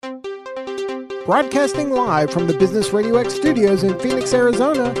Broadcasting live from the Business RadioX studios in Phoenix,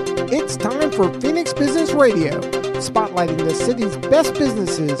 Arizona, it's time for Phoenix Business Radio, spotlighting the city's best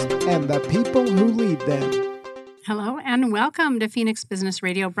businesses and the people who lead them. Hello and welcome to Phoenix Business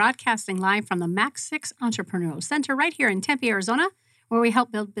Radio, broadcasting live from the Max 6 Entrepreneurial Center right here in Tempe, Arizona, where we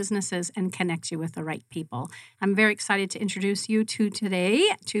help build businesses and connect you with the right people. I'm very excited to introduce you I'm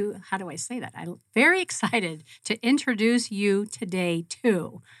very excited to introduce you today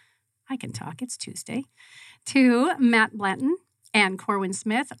to, I can talk, it's Tuesday, to Matt Blanton and Corwin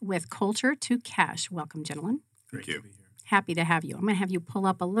Smith with Culture to Cash. Welcome, gentlemen. Thank you. Happy to have you. I'm going to have you pull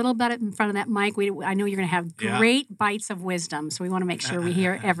up a little bit in front of that mic. I know you're going to have great bites of wisdom, so we want to make sure we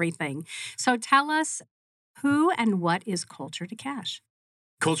hear everything. So tell us, who and what is Culture to Cash?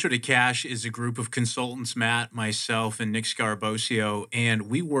 Culture to Cash is a group of consultants, Matt, myself, and Nick Scarabosio, and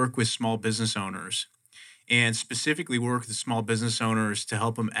we work with small business owners, and specifically work with small business owners to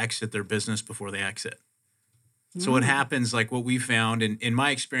help them exit their business before they exit. So what happens, like what we found, in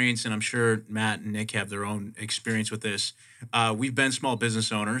my experience, and I'm sure Matt and Nick have their own experience with this, we've been small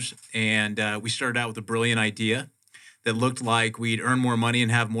business owners, and we started out with a brilliant idea that looked like we'd earn more money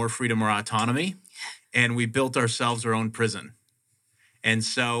and have more freedom or autonomy, and we built ourselves our own prison. And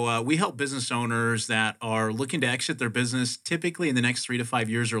so we help business owners that are looking to exit their business typically in the next 3 to 5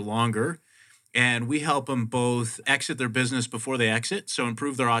 years or longer. And we help them both exit their business before they exit, so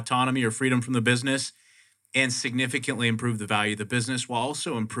improve their autonomy or freedom from the business, and significantly improve the value of the business while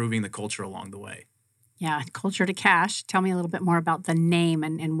also improving the culture along the way. Yeah, Culture to Cash. Tell me a little bit more about the name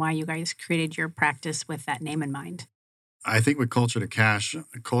and why you guys created your practice with that name in mind. I think with Culture to Cash,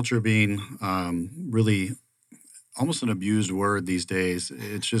 culture being really almost an abused word these days.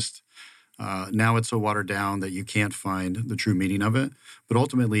 It's just now it's so watered down that you can't find the true meaning of it. But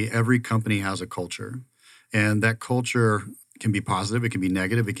ultimately, every company has a culture. And that culture can be positive, it can be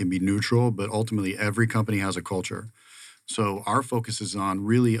negative, it can be neutral, but ultimately every company has a culture. So our focus is on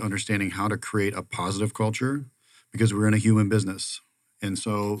really understanding how to create a positive culture because we're in a human business. And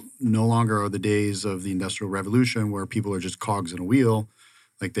so no longer are the days of the Industrial Revolution where people are just cogs in a wheel.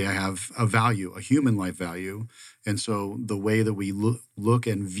 Like they have a value, a human life value. And so the way that we look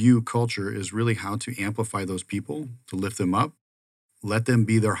and view culture is really how to amplify those people, to lift them up, let them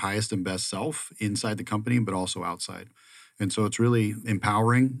be their highest and best self inside the company, but also outside. And so it's really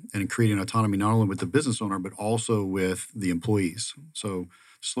empowering and creating autonomy, not only with the business owner, but also with the employees. So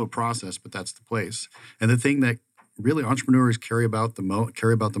slow process, but that's the place. And the thing that really entrepreneurs care about the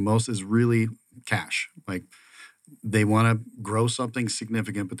most is really cash. Like they want to grow something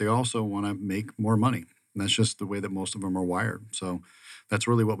significant, but they also want to make more money. And that's just the way that most of them are wired. So that's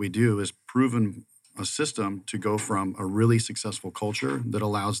really what we do is proven a system to go from a really successful culture that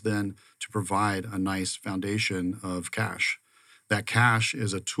allows them to provide a nice foundation of cash. That cash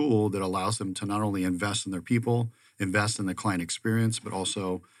is a tool that allows them to not only invest in their people, invest in the client experience, but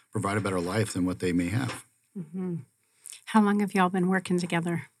also provide a better life than what they may have. Mm-hmm. How long have y'all been working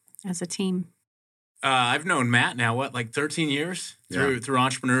together as a team? I've known Matt now, 13 years through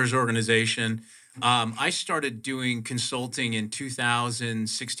Entrepreneurs Organization. I started doing consulting in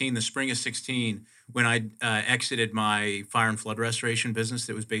 2016, the spring of 16, when I exited my fire and flood restoration business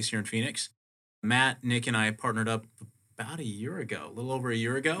that was based here in Phoenix. Matt, Nick, and I partnered up about a little over a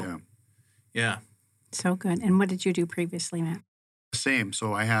year ago. Yeah. So good. And what did you do previously, Matt? Same.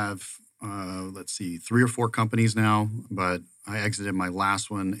 So I have, 3 or 4 companies now, but I exited my last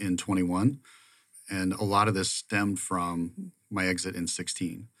one in 21. And a lot of this stemmed from my exit in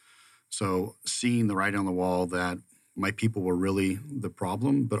 16. So seeing the writing on the wall that my people were really the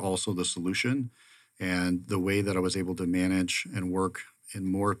problem, but also the solution, and the way that I was able to manage and work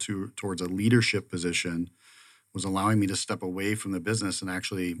in more towards a leadership position was allowing me to step away from the business and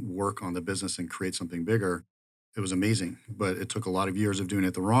actually work on the business and create something bigger. It was amazing, but it took a lot of years of doing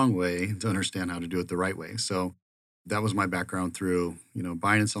it the wrong way to understand how to do it the right way. So that was my background through,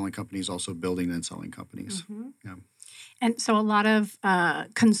 buying and selling companies, also building and selling companies. Mm-hmm. Yeah. And so a lot of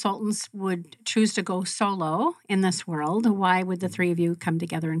consultants would choose to go solo in this world. Why would the three of you come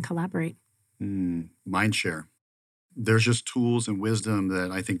together and collaborate? Mind share. There's just tools and wisdom that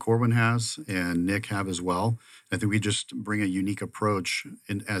I think Corwin has and Nick have as well. I think we just bring a unique approach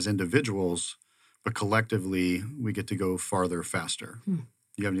as individuals, but collectively we get to go farther, faster. Do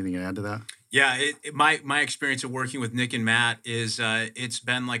you have anything to add to that? Yeah, my experience of working with Nick and Matt is it's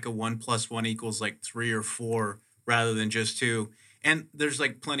been like a 1 + 1 = 3 or 4 rather than just 2. And there's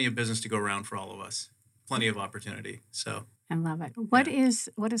plenty of business to go around for all of us, plenty of opportunity. So I love it. What is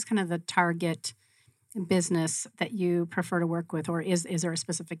kind of the target business that you prefer to work with, or is there a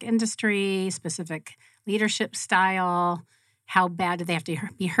specific industry, specific leadership style? how bad do they have to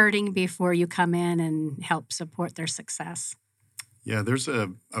be hurting before you come in and help support their success? Yeah, there's a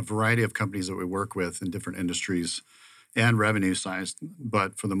variety of companies that we work with in different industries and revenue size,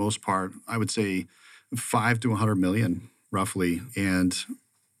 but for the most part, I would say 5 to 100 million roughly. And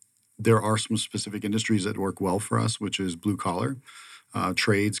there are some specific industries that work well for us, which is blue collar,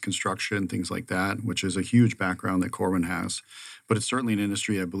 trades, construction, things like that, which is a huge background that Corwin has. But it's certainly an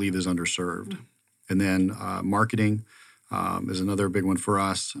industry I believe is underserved. And then marketing is another big one for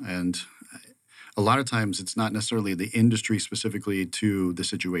us. And a lot of times it's not necessarily the industry specifically to the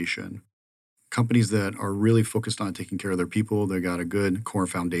situation. Companies that are really focused on taking care of their people, they got a good core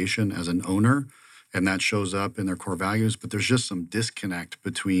foundation as an owner, and that shows up in their core values. But there's just some disconnect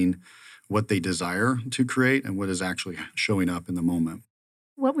between what they desire to create and what is actually showing up in the moment.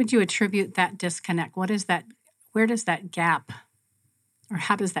 What would you attribute that disconnect? What is that? Where does that gap, or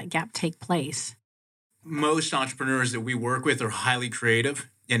how does that gap take place? Most entrepreneurs that we work with are highly creative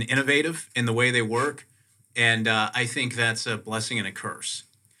and innovative in the way they work. And I think that's a blessing and a curse.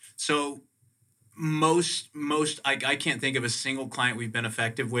 So I can't think of a single client we've been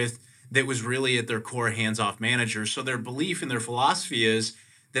effective with that was really at their core hands-off manager. So their belief and their philosophy is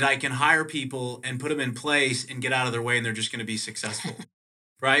that I can hire people and put them in place and get out of their way and they're just going to be successful,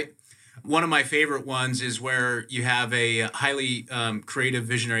 right? One of my favorite ones is where you have a highly creative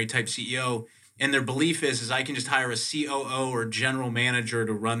visionary type CEO and their belief is I can just hire a COO or general manager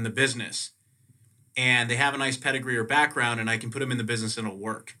to run the business. And they have a nice pedigree or background and I can put them in the business and it'll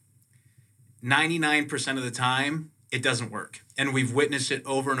work. 99% of the time, it doesn't work. And we've witnessed it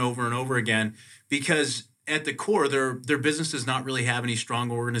over and over and over again because at the core, their business does not really have any strong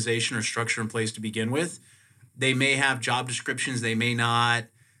organization or structure in place to begin with. They may have job descriptions, they may not.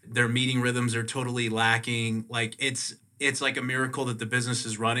 Their meeting rhythms are totally lacking. Like it's like a miracle that the business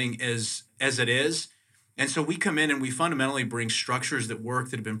is running as it is. And so we come in and we fundamentally bring structures that work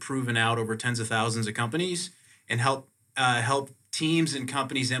that have been proven out over tens of thousands of companies and help teams and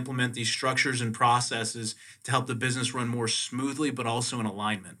companies implement these structures and processes to help the business run more smoothly, but also in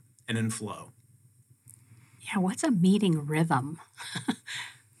alignment and in flow. Yeah, what's a meeting rhythm?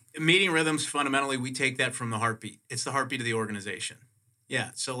 Meeting rhythms, fundamentally, we take that from the heartbeat. It's the heartbeat of the organization.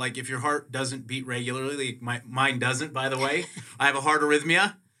 Yeah, so like if your heart doesn't beat regularly, mine doesn't, by the way. I have a heart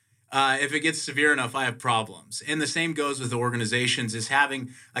arrhythmia. If it gets severe enough, I have problems. And the same goes with organizations, is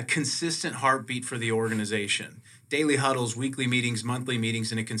having a consistent heartbeat for the organization. Daily huddles, weekly meetings, monthly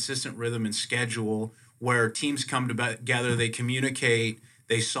meetings, and a consistent rhythm and schedule where teams come together, they communicate,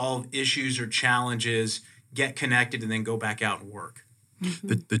 they solve issues or challenges, get connected, and then go back out and work.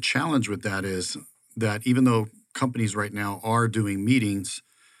 Mm-hmm. The challenge with that is that even though companies right now are doing meetings,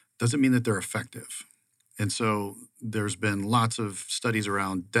 doesn't mean that they're effective. And so there's been lots of studies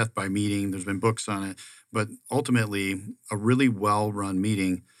around death by meeting. There's been books on it. But ultimately, a really well-run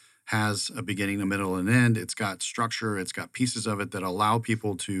meeting has a beginning, a middle, and an end. It's got structure. It's got pieces of it that allow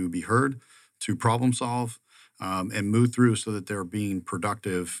people to be heard, to problem solve, and move through so that they're being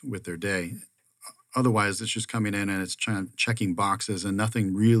productive with their day. Otherwise, it's just coming in and it's checking boxes and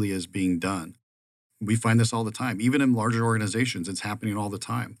nothing really is being done. We find this all the time. Even in larger organizations, it's happening all the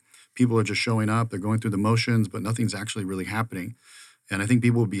time. People are just showing up, they're going through the motions, but nothing's actually really happening. And I think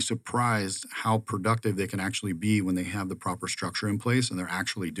people would be surprised how productive they can actually be when they have the proper structure in place and they're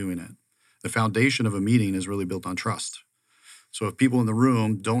actually doing it. The foundation of a meeting is really built on trust. So if people in the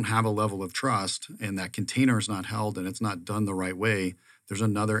room don't have a level of trust and that container is not held and it's not done the right way, there's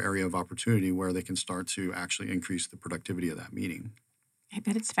another area of opportunity where they can start to actually increase the productivity of that meeting. I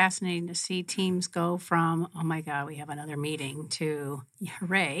bet it's fascinating to see teams go from, oh my God, we have another meeting, to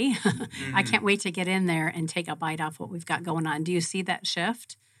hooray. Mm-hmm. I can't wait to get in there and take a bite off what we've got going on. Do you see that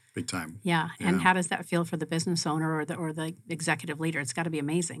shift? Big time. Yeah. And how does that feel for the business owner or the executive leader? It's got to be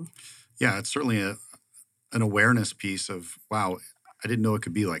amazing. Yeah, it's certainly an awareness piece of, wow, I didn't know it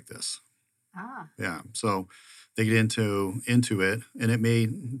could be like this. Yeah. So they get into it, and it may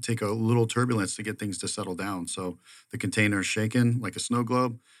take a little turbulence to get things to settle down. So the container is shaken like a snow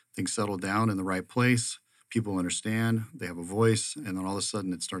globe, things settle down in the right place, people understand, they have a voice, and then all of a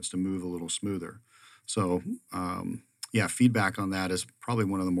sudden it starts to move a little smoother. So, feedback on that is probably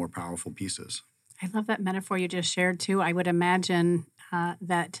one of the more powerful pieces. I love that metaphor you just shared, too. I would imagine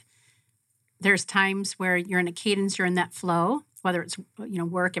that there's times where you're in a cadence, you're in that flow, whether it's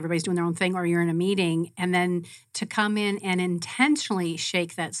work, everybody's doing their own thing, or you're in a meeting, and then to come in and intentionally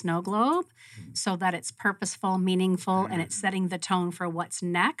shake that snow globe so that it's purposeful, meaningful, and it's setting the tone for what's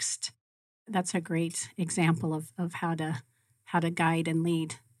next. That's a great example of how to guide and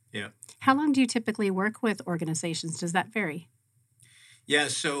lead. Yeah. How long do you typically work with organizations? Does that vary? Yeah,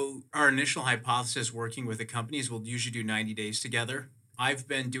 so our initial hypothesis working with the companies, we'll usually do 90 days together. I've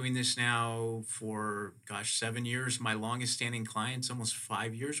been doing this now for, 7 years. My longest standing client's almost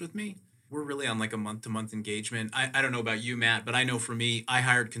 5 years with me. We're really on like a month to month engagement. I don't know about you, Matt, but I know for me, I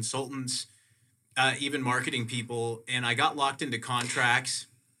hired consultants, even marketing people, and I got locked into contracts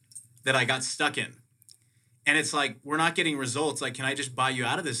that I got stuck in. And it's like, we're not getting results. Like, can I just buy you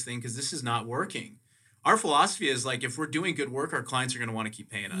out of this thing? Because this is not working. Our philosophy is like, if we're doing good work, our clients are going to want to keep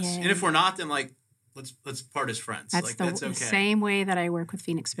paying us. Yay. And if we're not, then like, let's part as friends. That's like, the that's okay. same way that I work with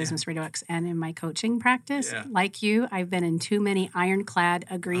Phoenix Business RadioX and in my coaching practice. Yeah. Like you, I've been in too many ironclad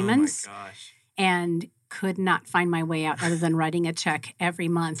agreements Oh my gosh. and could not find my way out other than writing a check every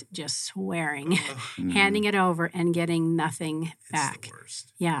month, just swearing, handing it over and getting nothing back. It's the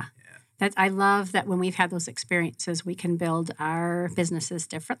worst. Yeah. I love that when we've had those experiences, we can build our businesses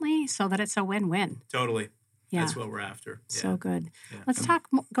differently so that it's a win-win. Totally. Yeah. That's what we're after. Yeah. So good. Yeah. Let's talk.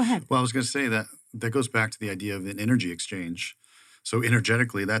 Go ahead. Well, I was going to say that goes back to the idea of an energy exchange. So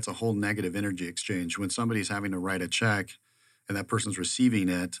energetically, that's a whole negative energy exchange. When somebody's having to write a check and that person's receiving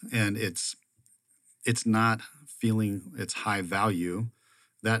it and it's not feeling its high value,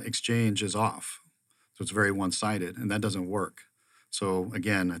 that exchange is off. So it's very one-sided, and that doesn't work. So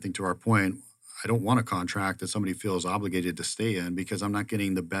again, I think to our point, I don't want a contract that somebody feels obligated to stay in because I'm not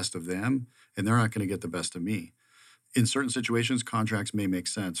getting the best of them and they're not going to get the best of me. In certain situations, contracts may make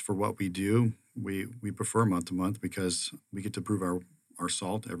sense. For what we do, we prefer month to month because we get to prove our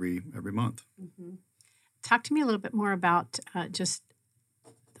salt every month. Mm-hmm. Talk to me a little bit more about just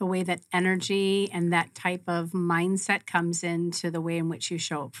the way that energy and that type of mindset comes into the way in which you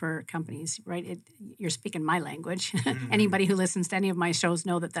show up for companies, right? You're speaking my language. Anybody who listens to any of my shows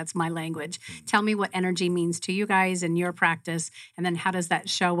know that that's my language. Tell me what energy means to you guys in your practice, and then how does that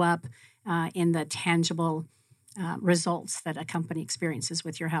show up in the tangible results that a company experiences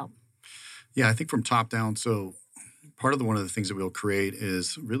with your help? Yeah, I think from top down. So part of one of the things that we'll create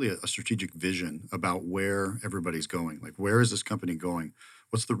is really a strategic vision about where everybody's going. Like, where is this company going?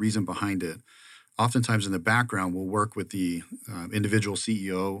 What's the reason behind it? Oftentimes in the background, we'll work with the individual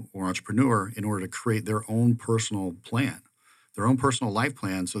CEO or entrepreneur in order to create their own personal plan, their own personal life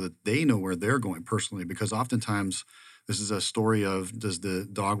plan so that they know where they're going personally. Because oftentimes this is a story of, does the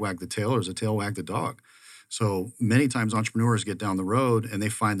dog wag the tail or does the tail wag the dog? So many times entrepreneurs get down the road and they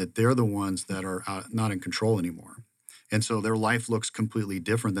find that they're the ones that are not in control anymore. And so their life looks completely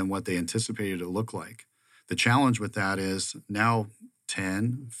different than what they anticipated it to look like. The challenge with that is now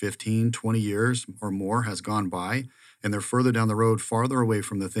 10, 15, 20 years or more has gone by, and they're further down the road, farther away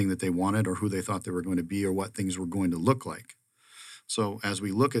from the thing that they wanted or who they thought they were going to be or what things were going to look like. So as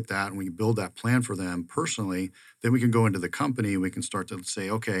we look at that and we build that plan for them personally, then we can go into the company and we can start to say,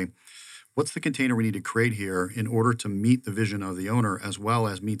 okay, what's the container we need to create here in order to meet the vision of the owner as well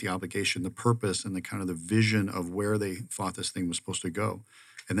as meet the obligation, the purpose, and the kind of the vision of where they thought this thing was supposed to go.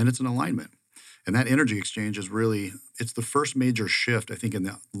 And then it's an alignment. And that energy exchange is really, it's the first major shift, I think, in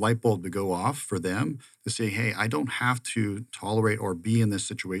the light bulb to go off for them to say, hey, I don't have to tolerate or be in this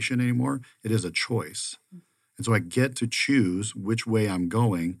situation anymore. It is a choice. And so I get to choose which way I'm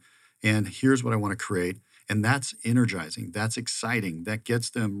going. And here's what I want to create. And that's energizing. That's exciting. That gets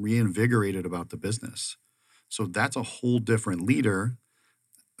them reinvigorated about the business. So that's a whole different leader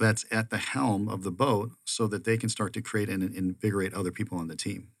that's at the helm of the boat so that they can start to create and invigorate other people on the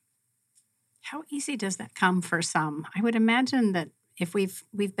team. How easy does that come for some? I would imagine that if we've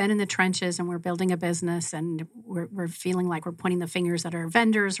been in the trenches and we're building a business and we're feeling like we're pointing the fingers at our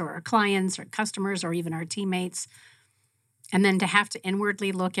vendors or our clients or customers or even our teammates, and then to have to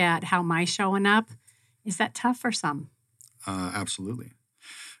inwardly look at how am I showing up, is that tough for some? Absolutely.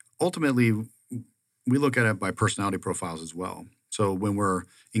 Ultimately, we look at it by personality profiles as well. So when we're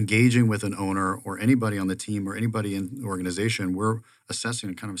engaging with an owner or anybody on the team or anybody in the organization, we're assessing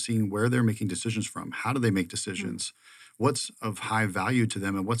and kind of seeing where they're making decisions from. How do they make decisions? What's of high value to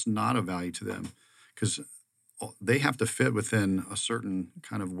them and what's not of value to them? Because they have to fit within a certain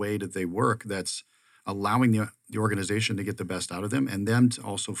kind of way that they work that's allowing the organization to get the best out of them and them to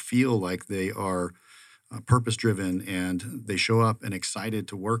also feel like they are purpose-driven and they show up and excited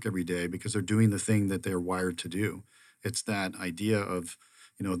to work every day because they're doing the thing that they're wired to do. It's that idea of,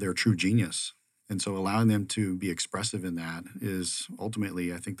 their true genius. And so allowing them to be expressive in that is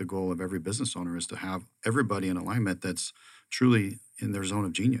ultimately, I think, the goal of every business owner is to have everybody in alignment that's truly in their zone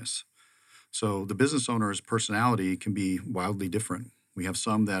of genius. So the business owner's personality can be wildly different. We have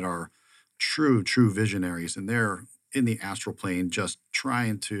some that are true visionaries, and they're in the astral plane just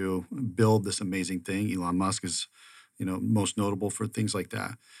trying to build this amazing thing. Elon Musk is, most notable for things like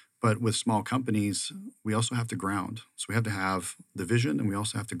that. But with small companies, we also have to ground. So we have to have the vision, and we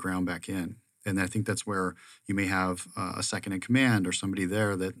also have to ground back in. And I think that's where you may have a second in command or somebody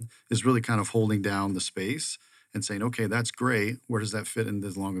there that is really kind of holding down the space and saying, okay, that's great. Where does that fit in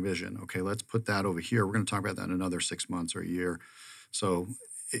this longer vision? Okay, let's put that over here. We're going to talk about that in another 6 months or a year. So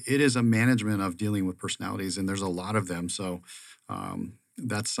it is a management of dealing with personalities, and there's a lot of them. So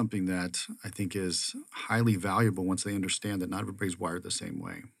that's something that I think is highly valuable once they understand that not everybody's wired the same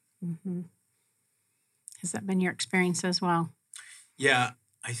way. Mm-hmm. Has that been your experience as well? Yeah,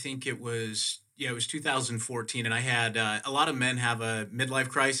 I think it was 2014, and I had a lot of men have a midlife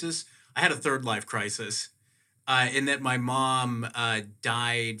crisis. I had a third life crisis in that my mom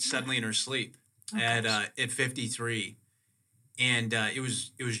died suddenly in her sleep at 53, and it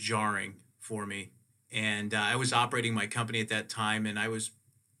was jarring for me. And I was operating my company at that time, and I was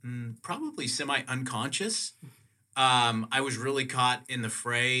probably semi-unconscious. I was really caught in the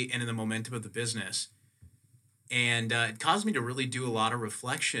fray and in the momentum of the business. And it caused me to really do a lot of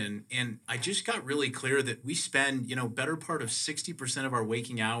reflection. And I just got really clear that we spend, better part of 60% of our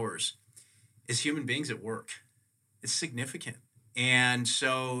waking hours as human beings at work. It's significant. And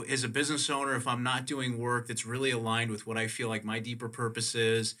so as a business owner, if I'm not doing work that's really aligned with what I feel like my deeper purpose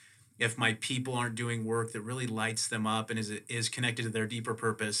is, if my people aren't doing work that really lights them up and is connected to their deeper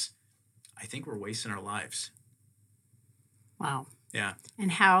purpose, I think we're wasting our lives. Wow. Yeah. And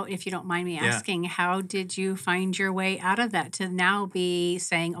how, if you don't mind me asking, how did you find your way out of that to now be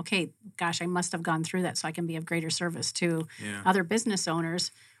saying, okay, gosh, I must have gone through that so I can be of greater service to other business owners?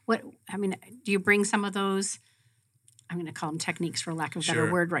 Do you bring some of those, I'm going to call them techniques for lack of a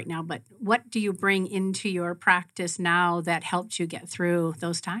better word right now, but what do you bring into your practice now that helped you get through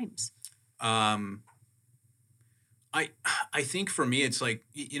those times? I think for me, it's like,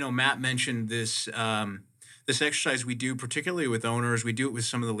 Matt mentioned this, this exercise we do, particularly with owners. We do it with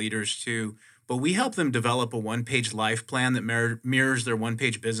some of the leaders too, but we help them develop a one-page life plan that mirrors their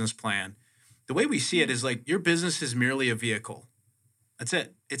one-page business plan. The way we see it is like your business is merely a vehicle. That's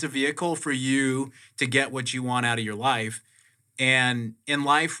it. It's a vehicle for you to get what you want out of your life. And in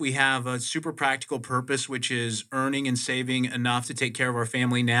life, we have a super practical purpose, which is earning and saving enough to take care of our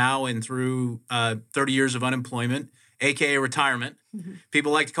family now and through 30 years of unemployment, AKA retirement. Mm-hmm.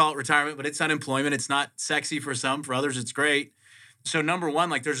 People like to call it retirement, but it's unemployment. It's not sexy for some. For others, it's great. So number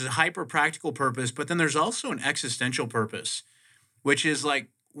one, like there's a hyper practical purpose, but then there's also an existential purpose, which is like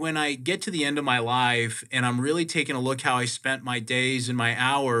when I get to the end of my life and I'm really taking a look how I spent my days and my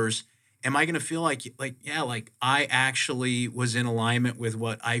hours, am I going to feel like I actually was in alignment with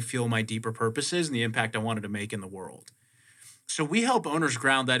what I feel my deeper purpose is and the impact I wanted to make in the world? So we help owners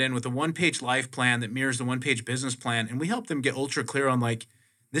ground that in with a one-page life plan that mirrors the one-page business plan. And we help them get ultra clear on like,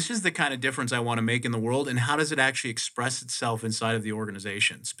 this is the kind of difference I want to make in the world. And how does it actually express itself inside of the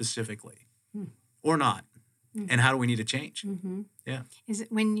organization specifically or not? Mm-hmm. And how do we need to change? Mm-hmm. Yeah. Is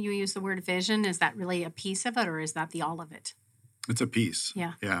it, when you use the word vision, is that really a piece of it or is that the all of it? It's a piece.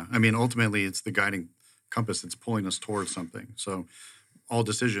 Yeah. Yeah. I mean, ultimately, it's the guiding compass that's pulling us towards something. So all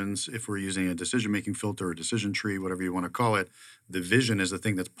decisions, if we're using a decision-making filter or decision tree, whatever you want to call it, the vision is the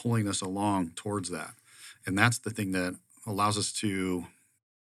thing that's pulling us along towards that. And that's the thing that allows us to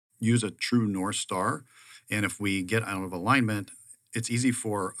use a true North Star. And if we get out of alignment, it's easy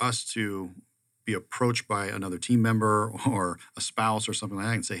for us to be approached by another team member or a spouse or something like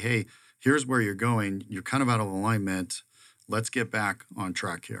that and say, hey, here's where you're going. You're kind of out of alignment. Let's get back on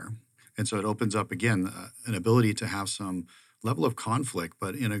track here. And so it opens up, again, an ability to have some level of conflict,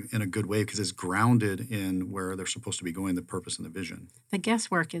 but in a good way because it's grounded in where they're supposed to be going, the purpose and the vision. The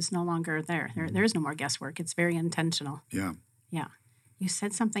guesswork is no longer there. There is no more guesswork. It's very intentional. Yeah. Yeah. You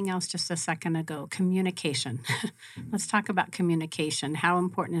said something else just a second ago, communication. Let's talk about communication. How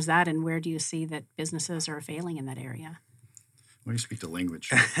important is that, and where do you see that businesses are failing in that area? Why do you speak the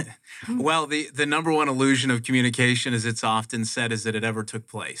language? Well, the number one illusion of communication, as it's often said, is that it ever took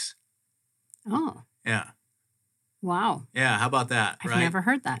place. Oh. Yeah. Wow. Yeah, how about that? I've never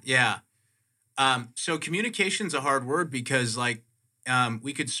heard that. Yeah. So communication's a hard word because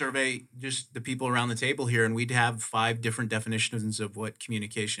we could survey just the people around the table here and we'd have 5 different definitions of what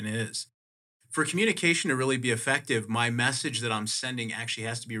communication is. For communication to really be effective, my message that I'm sending actually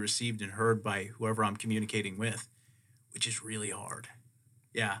has to be received and heard by whoever I'm communicating with, which is really hard.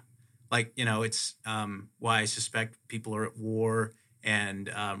 Yeah. It's why I suspect people are at war and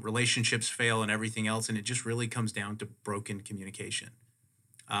relationships fail and everything else. And it just really comes down to broken communication.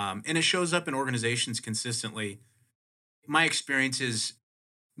 And it shows up in organizations consistently. My experience is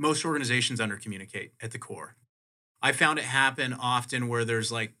most organizations undercommunicate at the core. I found it happen often where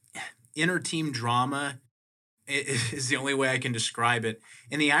there's like inter-team drama is the only way I can describe it.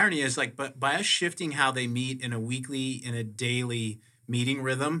 And the irony is like, but by us shifting how they meet in a weekly, in a daily meeting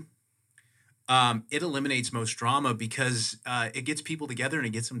rhythm, it eliminates most drama because it gets people together and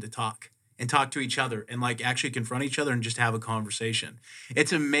it gets them to talk to each other and like actually confront each other and just have a conversation.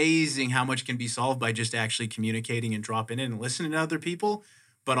 It's amazing how much can be solved by just actually communicating and dropping in and listening to other people,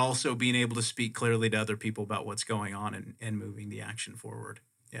 but also being able to speak clearly to other people about what's going on and moving the action forward.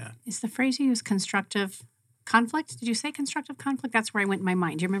 Yeah. Is the phrase you use constructive conflict? Did you say constructive conflict? That's where I went in my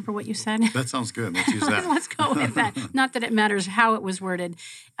mind. Do you remember what you said? That sounds good. Let's use that. Let's go with that. Not that it matters how it was worded.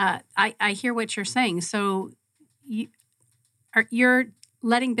 I hear what you're saying. So you're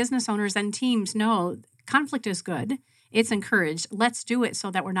letting business owners and teams know conflict is good. It's encouraged. Let's do it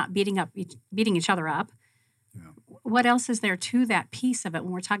so that we're not beating each other up. Yeah. What else is there to that piece of it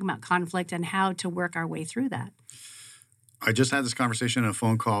when we're talking about conflict and how to work our way through that? I just had this conversation in a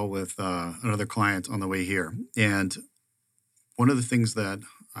phone call with another client on the way here. And one of the things that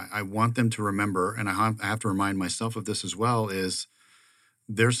I want them to remember, and I have to remind myself of this as well, is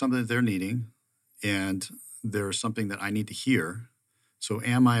there's something that they're needing and there's something that I need to hear. So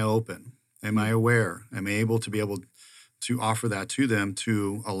am I open? Am I aware? Am I able to offer that to them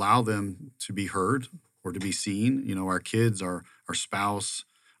to allow them to be heard or to be seen? You know, our kids, our spouse,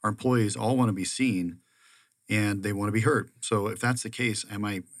 our employees all want to be seen. And they want to be heard. So if that's the case, am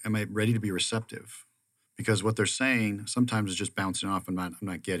I ready to be receptive? Because what they're saying sometimes is just bouncing off and I'm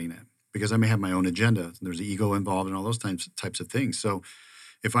not getting it. Because I may have my own agenda. There's the ego involved and all those types of things. So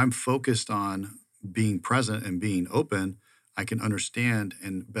if I'm focused on being present and being open, I can understand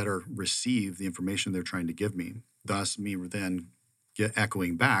and better receive the information they're trying to give me. Thus, me then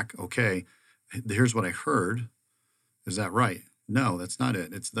echoing back, okay, here's what I heard. Is that right? No, that's not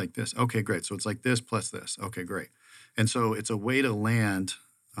it. It's like this. Okay, great. So it's like this plus this. Okay, great. And so it's a way to land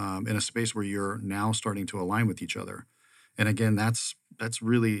in a space where you're now starting to align with each other. And again, that's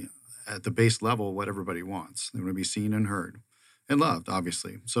really at the base level what everybody wants. They want to be seen and heard and loved,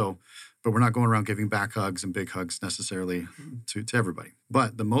 obviously. So, but we're not going around giving back hugs and big hugs necessarily to everybody.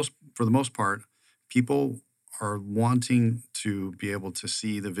 But for the most part, people are wanting to be able to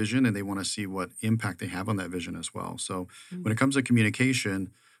see the vision and they want to see what impact they have on that vision as well. So when it comes to communication,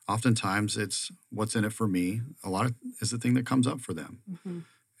 oftentimes it's what's in it for me. A lot is the thing that comes up for them. Mm-hmm.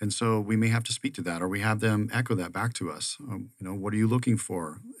 And so we may have to speak to that or we have them echo that back to us. What are you looking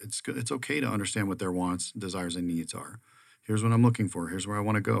for? It's okay to understand what their wants, desires, and needs are. Here's what I'm looking for. Here's where I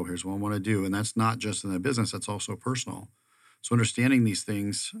want to go. Here's what I want to do. And that's not just in the business, that's also personal. So understanding these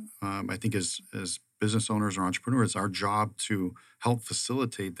things, I think as business owners or entrepreneurs, it's our job to help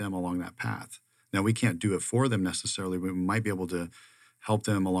facilitate them along that path. Now, we can't do it for them necessarily, but we might be able to help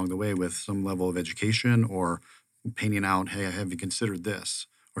them along the way with some level of education or painting out, hey, have you considered this?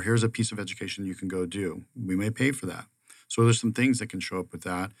 Or here's a piece of education you can go do. We may pay for that. So there's some things that can show up with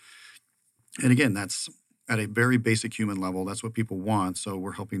that. And again, that's at a very basic human level. That's what people want. So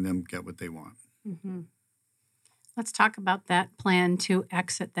we're helping them get what they want. Mm-hmm. Let's talk about that plan to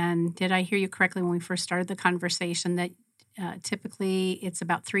exit then. Did I hear you correctly when we first started the conversation that typically it's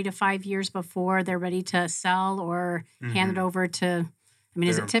about 3 to 5 years before they're ready to sell or hand it over to,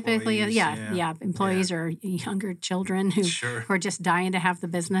 is it typically, employees or younger children who are just dying to have the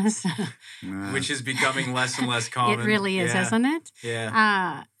business? Which is becoming less and less common. It really is, isn't it?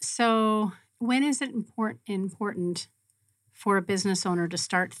 Yeah. So when is it important for a business owner to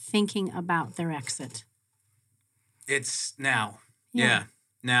start thinking about their exit? It's now. Yeah.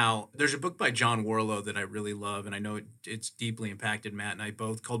 Now, there's a book by John Warlow that I really love, and I know it's deeply impacted Matt and I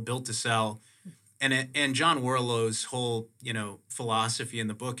both, called Built to Sell. And John Warlow's whole, philosophy in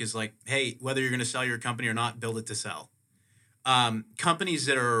the book is like, hey, whether you're going to sell your company or not, build it to sell. Companies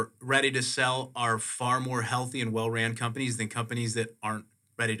that are ready to sell are far more healthy and well-ran companies than companies that aren't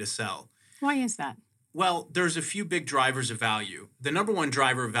ready to sell. Why is that? Well, there's a few big drivers of value. The number one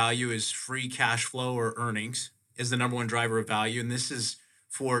driver of value is free cash flow or earnings. Is the number one driver of value. And this is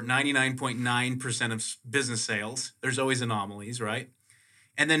for 99.9% of business sales. There's always anomalies, right?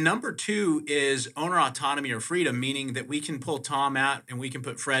 And then number two is owner autonomy or freedom, meaning that we can pull Tom out and we can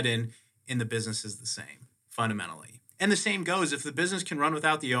put Fred in, and the business is the same, fundamentally. And the same goes, if the business can run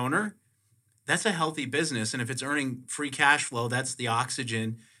without the owner, that's a healthy business. And if it's earning free cash flow, that's the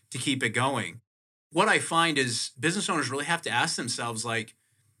oxygen to keep it going. What I find is business owners really have to ask themselves, like,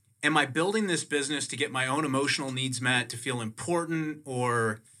 am I building this business to get my own emotional needs met, to feel important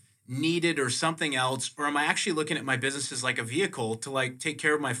or needed or something else? Or am I actually looking at my business as like a vehicle to take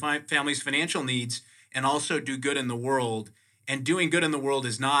care of my family's financial needs and also do good in the world? And doing good in the world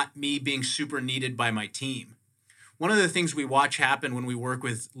is not me being super needed by my team. one of the things we watch happen when we work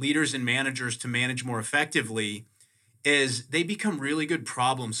with leaders and managers to manage more effectively is they become really good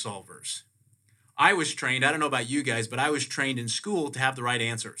problem solvers. I was trained, I don't know about you guys, but I was trained in school to have the right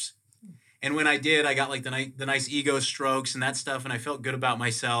answers. And when I did, I got like the nice ego strokes and that stuff, and I felt good about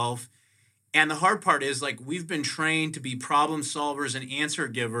myself. And the hard part is, like, we've been trained to be problem solvers and answer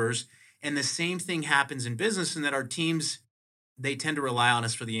givers. And the same thing happens in business, in that our teams, they tend to rely on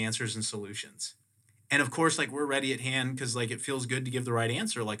us for the answers and solutions. And of course, like, we're ready at hand because, like, it feels good to give the right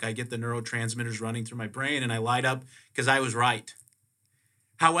answer. Like, I get the neurotransmitters running through my brain and I light up because I was right.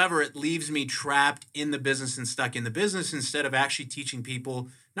 However, it leaves me trapped in the business and stuck in the business instead of actually teaching people,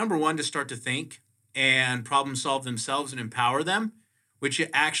 number one, to start to think and problem solve themselves and empower them, which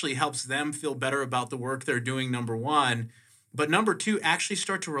actually helps them feel better about the work they're doing, number one. But number two, actually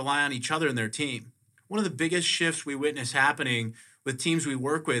start to rely on each other and their team. One of the biggest shifts we witness happening with teams we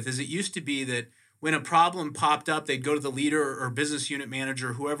work with is it used to be that when a problem popped up, they'd go to the leader or business unit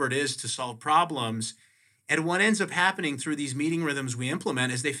manager, whoever it is, to solve problems. And what ends up happening through these meeting rhythms we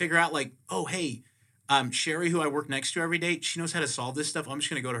implement is they figure out, like, oh, hey, Sherry, who I work next to every day, she knows how to solve this stuff. I'm just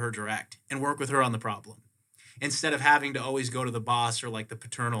going to go to her direct and work with her on the problem, instead of having to always go to the boss or like the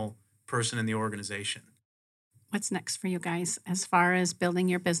paternal person in the organization. What's next for you guys as far as building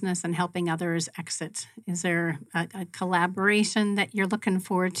your business and helping others exit? Is there a collaboration that you're looking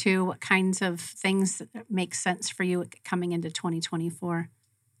forward to? What kinds of things make sense for you coming into 2024?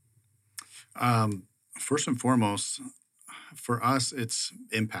 First and foremost, for us, it's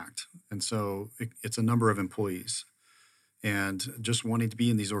impact. And so it's a number of employees and just wanting to be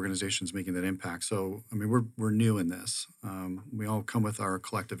in these organizations making that impact. So, I mean, we're new in this. We all come with our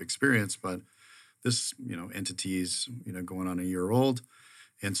collective experience, but this, entity's, going on a year old.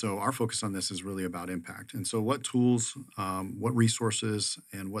 And so our focus on this is really about impact. And so what tools, what resources,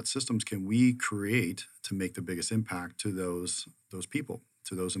 and what systems can we create to make the biggest impact to those people,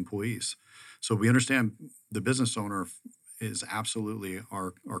 to those employees? So we understand the business owner is absolutely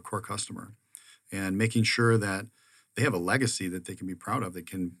our core customer, and making sure that they have a legacy that they can be proud of, that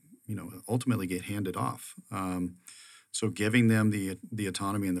can, ultimately get handed off. So giving them the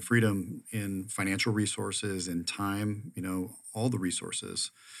autonomy and the freedom in financial resources and time, all the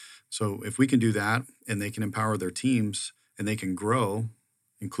resources. So if we can do that, and they can empower their teams and they can grow,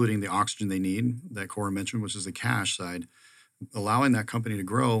 including the oxygen they need that Cora mentioned, which is the cash side, allowing that company to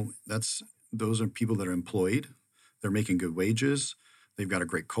grow, those are people that are employed. They're making good wages. They've got a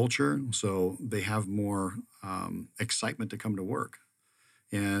great culture. So they have more excitement to come to work.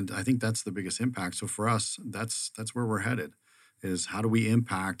 And I think that's the biggest impact. So for us, that's where we're headed, is how do we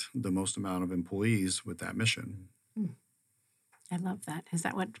impact the most amount of employees with that mission? I love that. Is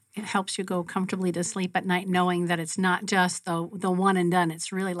that what it helps you go comfortably to sleep at night, knowing that it's not just the one and done?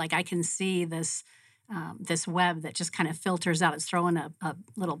 It's really like, I can see this web that just kind of filters out. It's throwing a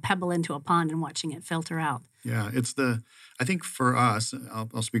little pebble into a pond and watching it filter out. Yeah, I think for us,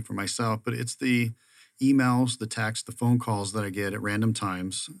 I'll speak for myself, but it's the emails, the texts, the phone calls that I get at random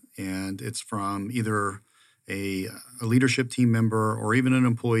times. And it's from either a leadership team member or even an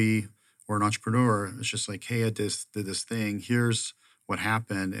employee or an entrepreneur. It's just like, hey, I did this thing. Here's what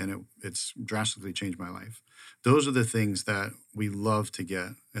happened. And it's drastically changed my life. Those are the things that we love to get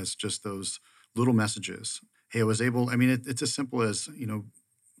as just those little messages. Hey, it's as simple as,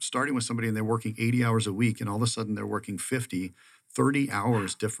 starting with somebody and they're working 80 hours a week, and all of a sudden they're working 30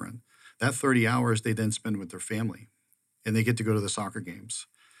 hours different. That 30 hours they then spend with their family, and they get to go to the soccer games.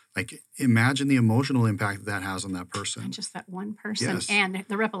 Like, imagine the emotional impact that has on that person. And just that one person, yes. And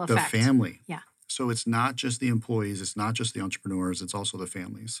the ripple effect. The family. Yeah. So it's not just the employees, it's not just the entrepreneurs, it's also the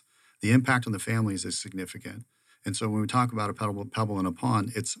families. The impact on the families is significant. And so when we talk about a pebble in a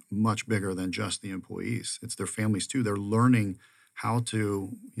pond, it's much bigger than just the employees. It's their families too. They're learning how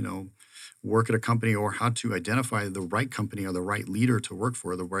to, work at a company, or how to identify the right company or the right leader to work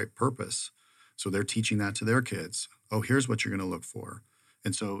for, the right purpose. So they're teaching that to their kids. Oh, here's what you're going to look for.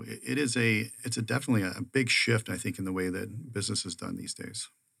 And so it's definitely a big shift, I think, in the way that business is done these days.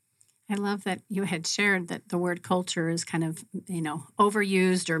 I love that you had shared that the word culture is kind of,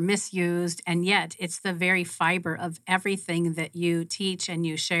 overused or misused, and yet it's the very fiber of everything that you teach and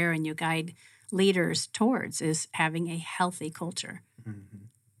you share and you guide leaders towards, is having a healthy culture. Mm-hmm.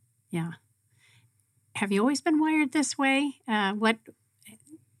 Yeah. Have you always been wired this way?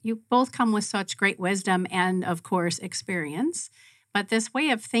 You both come with such great wisdom and, of course, experience, but this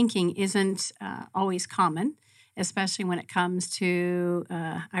way of thinking isn't always common, especially when it comes to,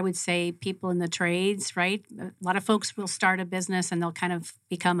 I would say, people in the trades, right? A lot of folks will start a business and they'll kind of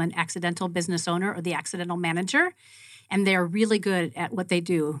become an accidental business owner or the accidental manager, and they're really good at what they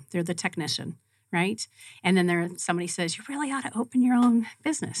do. They're the technician, right? And then somebody says, you really ought to open your own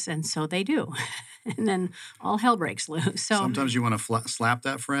business. And so they do. And then all hell breaks loose. So sometimes you want to slap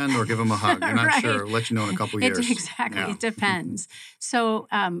that friend or give them a hug. You're not right. sure. Let you know in a couple years. Exactly. Yeah. It depends. So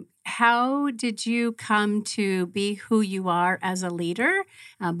how did you come to be who you are as a leader,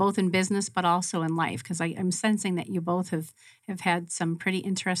 both in business but also in life? Because I'm sensing that you both have had some pretty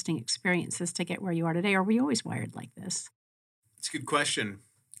interesting experiences to get where you are today. Or were you always wired like this? It's a good question.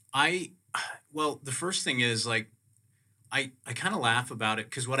 Well, the first thing is like, I kind of laugh about it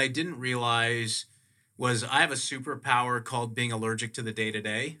because what I didn't realize was I have a superpower called being allergic to the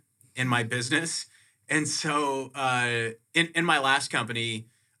day-to-day in my business. And so in my last company,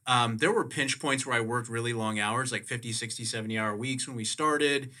 there were pinch points where I worked really long hours, like 50, 60, 70-hour weeks when we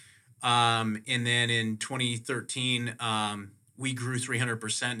started. And then in 2013, we grew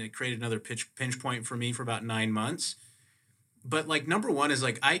 300%, and it created another pinch point for me for about 9 months. But like number one is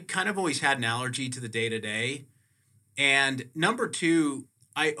like I kind of always had an allergy to the day-to-day. And number two,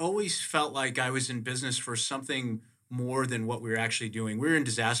 I always felt like I was in business for something more than what we were actually doing. We were in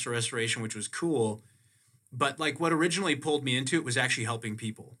disaster restoration, which was cool. But like what originally pulled me into it was actually helping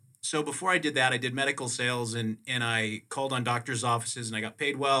people. So before I did that, I did medical sales and I called on doctors' offices and I got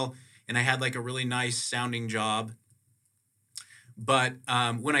paid well. And I had like a really nice sounding job. But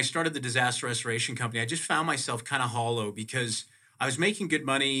when I started the disaster restoration company, I just found myself kind of hollow because I was making good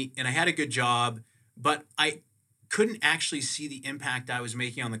money and I had a good job, but I couldn't actually see the impact I was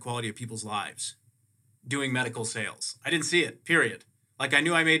making on the quality of people's lives doing medical sales. I didn't see it, period. Like I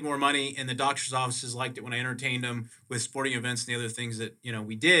knew I made more money and the doctor's offices liked it when I entertained them with sporting events and the other things that,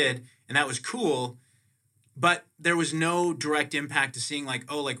 we did. And that was cool. But there was no direct impact to seeing like,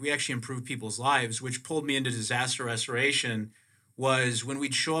 oh, like we actually improved people's lives, which pulled me into disaster restoration. Was when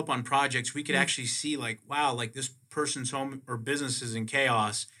we'd show up on projects, we could actually see like, wow, like this person's home or business is in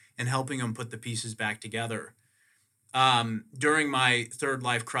chaos and helping them put the pieces back together. During my third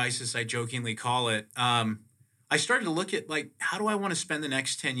life crisis, I jokingly call it, I started to look at like, how do I want to spend the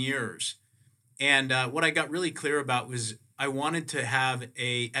next 10 years? And what I got really clear about was I wanted to have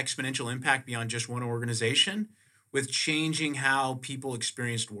a exponential impact beyond just one organization with changing how people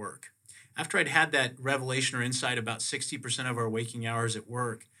experienced work. After I'd had that revelation or insight about 60% of our waking hours at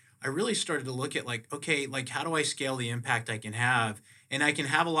work, I really started to look at like, okay, like how do I scale the impact I can have? And I can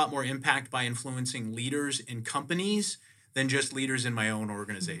have a lot more impact by influencing leaders in companies than just leaders in my own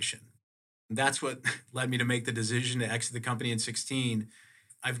organization. That's what led me to make the decision to exit the company in 2016.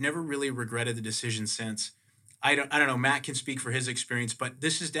 I've never really regretted the decision since. I don't know, Matt can speak for his experience, but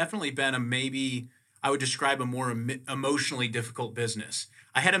this has definitely been maybe I would describe a more emotionally difficult business.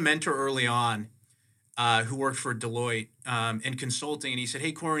 I had a mentor early on who worked for Deloitte in consulting, and he said,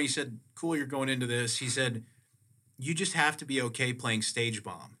 hey, Corwin, he said, cool, you're going into this. He said, you just have to be okay playing stage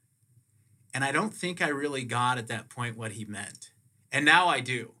bomb. And I don't think I really got at that point what he meant. And now I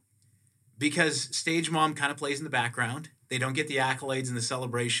do. Because stage mom kind of plays in the background. They don't get the accolades and the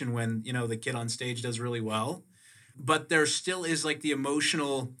celebration when, the kid on stage does really well. But there still is like the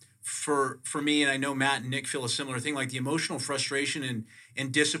emotional, for me, and I know Matt and Nick feel a similar thing, like the emotional frustration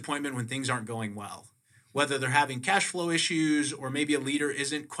and disappointment when things aren't going well. Whether they're having cash flow issues or maybe a leader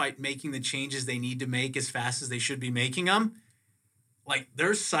isn't quite making the changes they need to make as fast as they should be making them. Like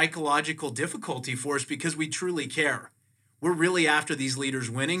there's psychological difficulty for us because we truly care. We're really after these leaders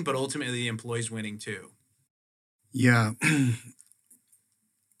winning, but ultimately the employees winning too. Yeah.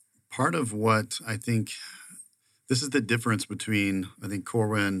 Part of what I think, this is the difference between, I think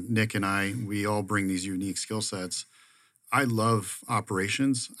Corwin, Nick, and I, we all bring these unique skill sets. I love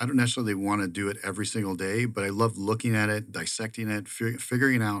operations. I don't necessarily want to do it every single day, but I love looking at it, dissecting it,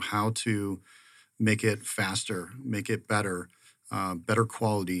 figuring out how to make it faster, make it better, better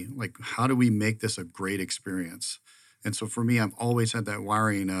quality. Like, how do we make this a great experience? And so for me, I've always had that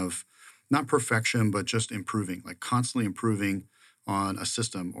wiring of not perfection, but just improving, like constantly improving on a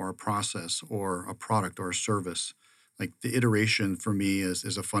system or a process or a product or a service. Like the iteration for me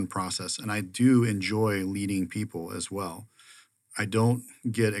is a fun process. And I do enjoy leading people as well. I don't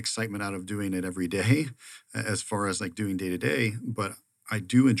get excitement out of doing it every day as far as like doing day to day, but I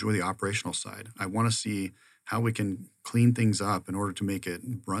do enjoy the operational side. I want to see how we can clean things up in order to make it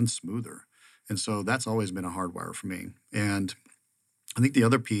run smoother. And so that's always been a hardwire for me. And I think the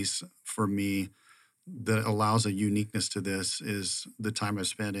other piece for me that allows a uniqueness to this is the time I've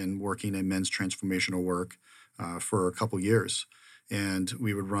spent in working in men's transformational work for a couple years. And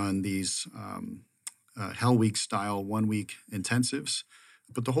we would run these Hell Week style 1 week intensives.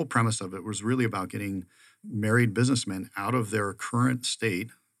 But the whole premise of it was really about getting married businessmen out of their current state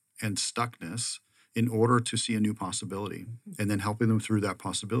and stuckness in order to see a new possibility and then helping them through that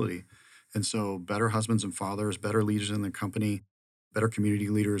possibility. And so better husbands and fathers, better leaders in the company, better community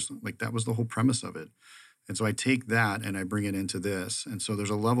leaders, like that was the whole premise of it. And so I take that and I bring it into this. And so there's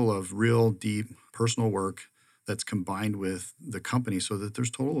a level of real deep personal work that's combined with the company so that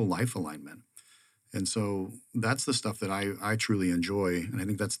there's total life alignment. And so that's the stuff that I truly enjoy. And I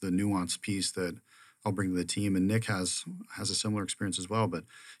think that's the nuanced piece that I'll bring to the team. And Nick has a similar experience as well, but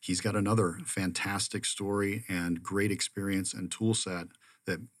he's got another fantastic story and great experience and tool set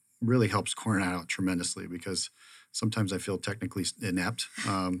that really helps Corwin out tremendously, because sometimes I feel technically inept.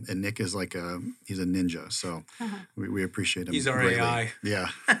 And Nick is he's a ninja. So we appreciate him. He's our greatly. AI. Yeah.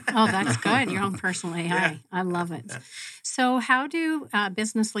 Oh, that's good. Your own personal AI. Yeah. I love it. So how do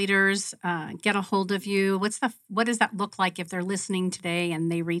business leaders get a hold of you? What does that look like if they're listening today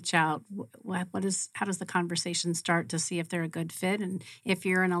and they reach out? How does the conversation start to see if they're a good fit and if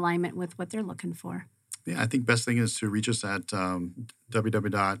you're in alignment with what they're looking for? Yeah, I think best thing is to reach us at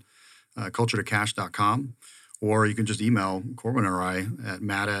www.culturetocash.com, or you can just email Corwin or I at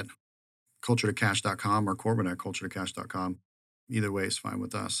matt@culturetocash.com or Corwin@culturetocash.com. Either way is fine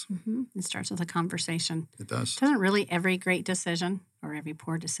with us. Mm-hmm. It starts with a conversation. It does. Doesn't really every great decision or every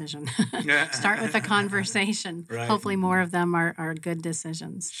poor decision start with a conversation? Right. Hopefully more of them are good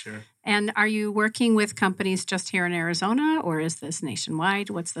decisions. Sure. And are you working with companies just here in Arizona, or is this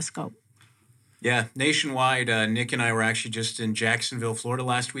nationwide? What's the scope? Yeah, nationwide. Nick and I were actually just in Jacksonville, Florida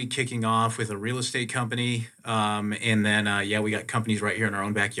last week, kicking off with a real estate company. And then, we got companies right here in our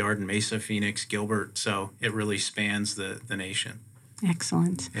own backyard in Mesa, Phoenix, Gilbert. So it really spans the nation.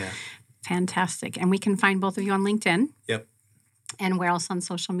 Excellent. Yeah. Fantastic. And we can find both of you on LinkedIn. Yep. And where else on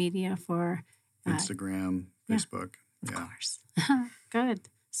social media for? Instagram, Facebook. Of course. Good.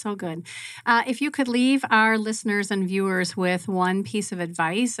 So good. If you could leave our listeners and viewers with one piece of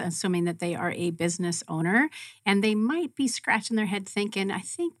advice, assuming that they are a business owner, and they might be scratching their head thinking, I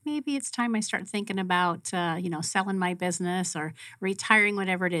think maybe it's time I start thinking about, selling my business or retiring,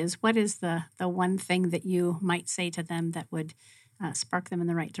 whatever it is. What is the one thing that you might say to them that would spark them in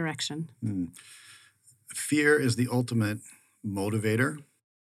the right direction? Fear is the ultimate motivator,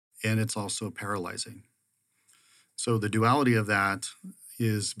 and it's also paralyzing. So the duality of that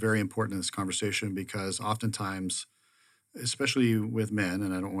is very important in this conversation, because oftentimes, especially with men,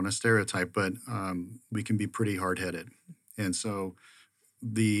 and I don't want to stereotype, but we can be pretty hard-headed. And so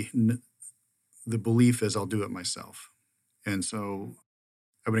the belief is I'll do it myself. And so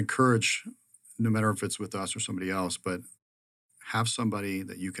I would encourage, no matter if it's with us or somebody else, but have somebody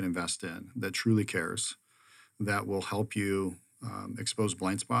that you can invest in that truly cares, that will help you expose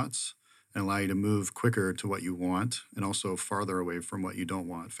blind spots and allow you to move quicker to what you want, and also farther away from what you don't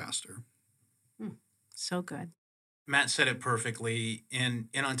want faster. So good. Matt said it perfectly. And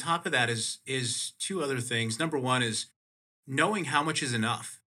on top of that is two other things. Number one is knowing how much is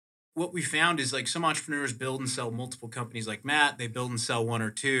enough. What we found is some entrepreneurs build and sell multiple companies like Matt. They build and sell one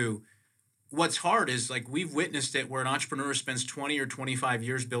or two. What's hard is we've witnessed it where an entrepreneur spends 20 or 25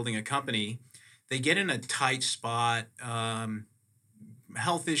 years building a company. They get in a tight spot,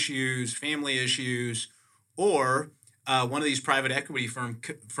 health issues, family issues, or one of these private equity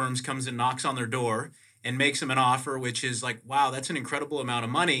firms comes and knocks on their door and makes them an offer, which is wow, that's an incredible amount of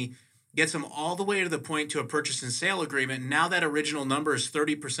money, gets them all the way to the point to a purchase and sale agreement. Now that original number is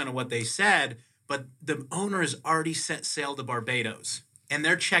 30% of what they said, but the owner has already set sail to Barbados, and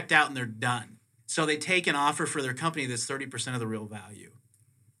they're checked out and they're done. So they take an offer for their company that's 30% of the real value.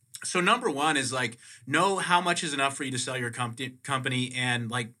 So number one is know how much is enough for you to sell your company,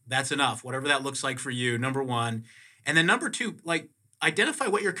 and that's enough, whatever that looks like for you, number one. And then number two, identify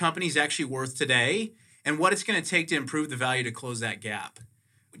what your company's actually worth today and what it's going to take to improve the value to close that gap.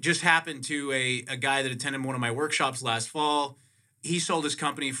 Just happened to a guy that attended one of my workshops last fall. He sold his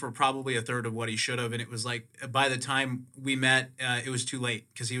company for probably a third of what he should have. And it was by the time we met, it was too late,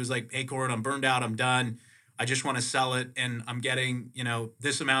 because he was hey, Corwin, I'm burned out. I'm done. I just want to sell it, and I'm getting,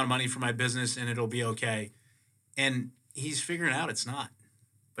 this amount of money for my business, and it'll be okay. And he's figuring out it's not,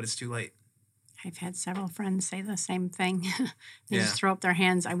 but it's too late. I've had several friends say the same thing. They Yeah. just throw up their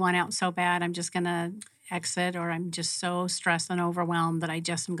hands. I want out so bad. I'm just going to exit, or I'm just so stressed and overwhelmed that I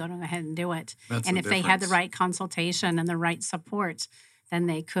just am going to go ahead and do it. That's And the if they had the difference. right consultation and the right support, then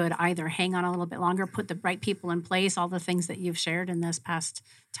they could either hang on a little bit longer, put the right people in place, all the things that you've shared in this past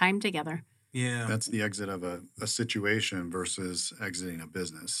time together. Yeah. That's the exit of a situation versus exiting a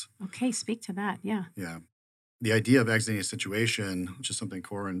business. Okay, speak to that. Yeah. Yeah. The idea of exiting a situation, which is something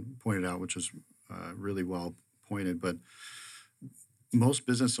Corwin pointed out, which was really well pointed, but most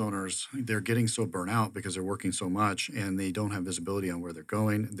business owners, they're getting so burnt out because they're working so much, and they don't have visibility on where they're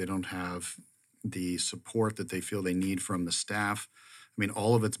going. They don't have the support that they feel they need from the staff. I mean,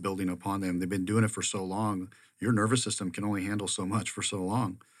 all of it's building upon them. They've been doing it for so long. Your nervous system can only handle so much for so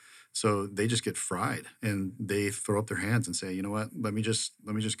long. So they just get fried and they throw up their hands and say, you know what, let me just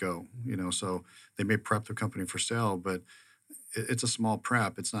go, so they may prep their company for sale, but it's a small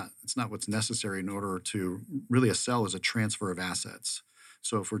prep. It's not what's necessary in order to really a sell is a transfer of assets.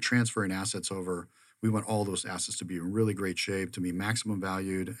 So if we're transferring assets over, we want all those assets to be in really great shape, to be maximum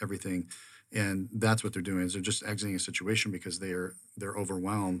valued, everything. And that's what they're doing is they're just exiting a situation because they're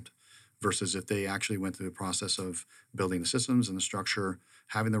overwhelmed versus if they actually went through the process of building the systems and the structure,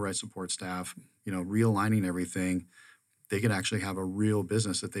 having the right support staff, realigning everything, they could actually have a real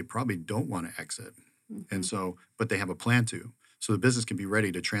business that they probably don't want to exit. Mm-hmm. And so, but they have a plan to. So the business can be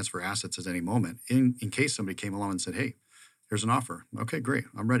ready to transfer assets at any moment in case somebody came along and said, hey, here's an offer. Okay, great.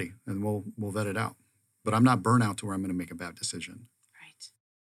 I'm ready. And we'll vet it out. But I'm not burnt out to where I'm going to make a bad decision. Right.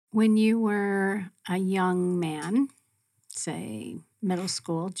 When you were a young man, say middle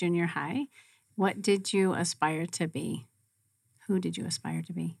school, junior high, what did you aspire to be? Who did you aspire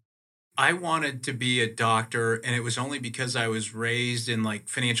to be? I wanted to be a doctor, and it was only because I was raised in like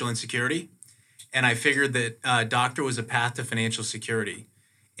financial insecurity. And I figured that doctor was a path to financial security.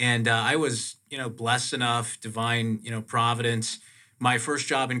 And I was, blessed enough, divine, providence. My first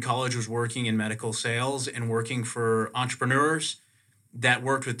job in college was working in medical sales and working for entrepreneurs that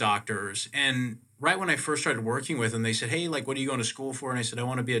worked with doctors. And right when I first started working with them, they said, hey, like, what are you going to school for? And I said, I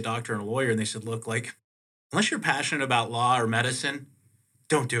want to be a doctor and a lawyer. And they said, look, like, unless you're passionate about law or medicine,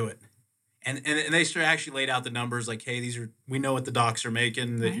 don't do it. And they actually laid out the numbers like, hey, we know what the docs are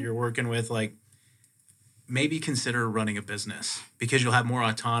making that you're working with. Like, maybe consider running a business because you'll have more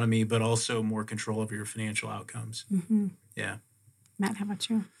autonomy, but also more control over your financial outcomes. Mm-hmm. Yeah. Matt, how about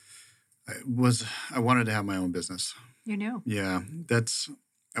you? I wanted to have my own business. You knew? Yeah.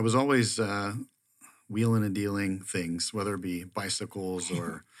 I was always wheeling and dealing things, whether it be bicycles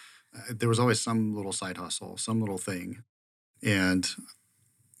or there was always some little side hustle, some little thing. And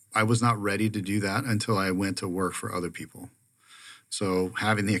I was not ready to do that until I went to work for other people. So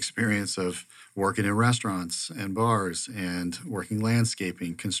having the experience of working in restaurants and bars and working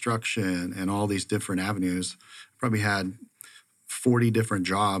landscaping, construction, and all these different avenues, probably had 40 different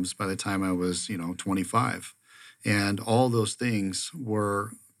jobs by the time I was, 25. And all those things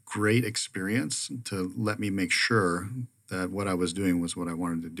were great experience to let me make sure that what I was doing was what I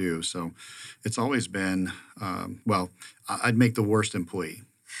wanted to do. So it's always been, I'd make the worst employee.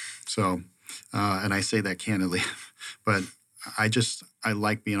 So, and I say that candidly, but I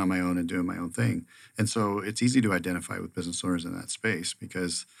like being on my own and doing my own thing. And so it's easy to identify with business owners in that space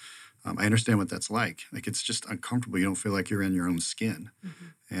because I understand what that's like. Like, it's just uncomfortable. You don't feel like you're in your own skin.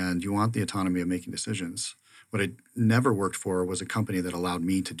 Mm-hmm. And you want the autonomy of making decisions. What I never worked for was a company that allowed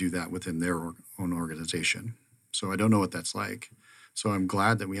me to do that within their own organization. So I don't know what that's like. So I'm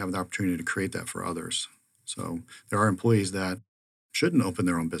glad that we have the opportunity to create that for others. So there are employees that shouldn't open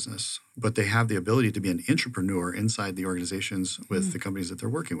their own business, but they have the ability to be an entrepreneur inside the organizations with the companies that they're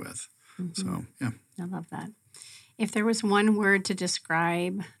working with. Mm-hmm. So, yeah. I love that. If there was one word to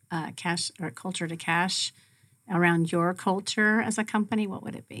describe cash or culture to cash around your culture as a company, what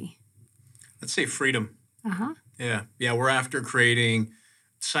would it be? Let's say freedom. Uh-huh. Yeah. Yeah. We're after creating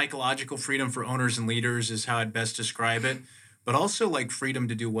psychological freedom for owners and leaders is how I'd best describe it, but also like freedom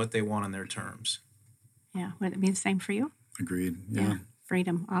to do what they want on their terms. Yeah. Would it be the same for you? Agreed. Yeah.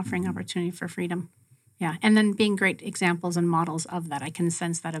 Freedom, offering opportunity for freedom. Yeah. And then being great examples and models of that. I can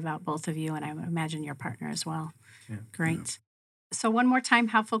sense that about both of you, and I would imagine your partner as well. Yeah. Great. Yeah. So one more time,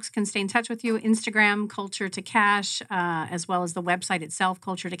 how folks can stay in touch with you: Instagram, Culture to Cash, as well as the website itself,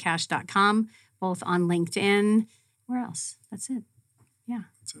 culturetocash.com, both on LinkedIn. Where else? That's it. Yeah.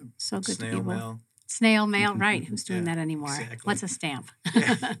 That's it. So good to be with. Snail mail, right. Who's doing that anymore? Exactly. What's a stamp?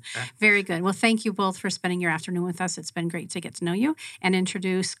 Very good. Well, thank you both for spending your afternoon with us. It's been great to get to know you and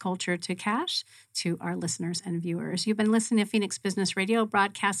introduce Culture to Cash to our listeners and viewers. You've been listening to Phoenix Business Radio,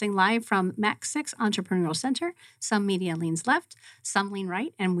 broadcasting live from Mac 6 Entrepreneurial Center. Some media leans left, some lean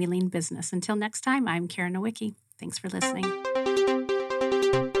right, and we lean business. Until next time, I'm Karen Nowicki. Thanks for listening.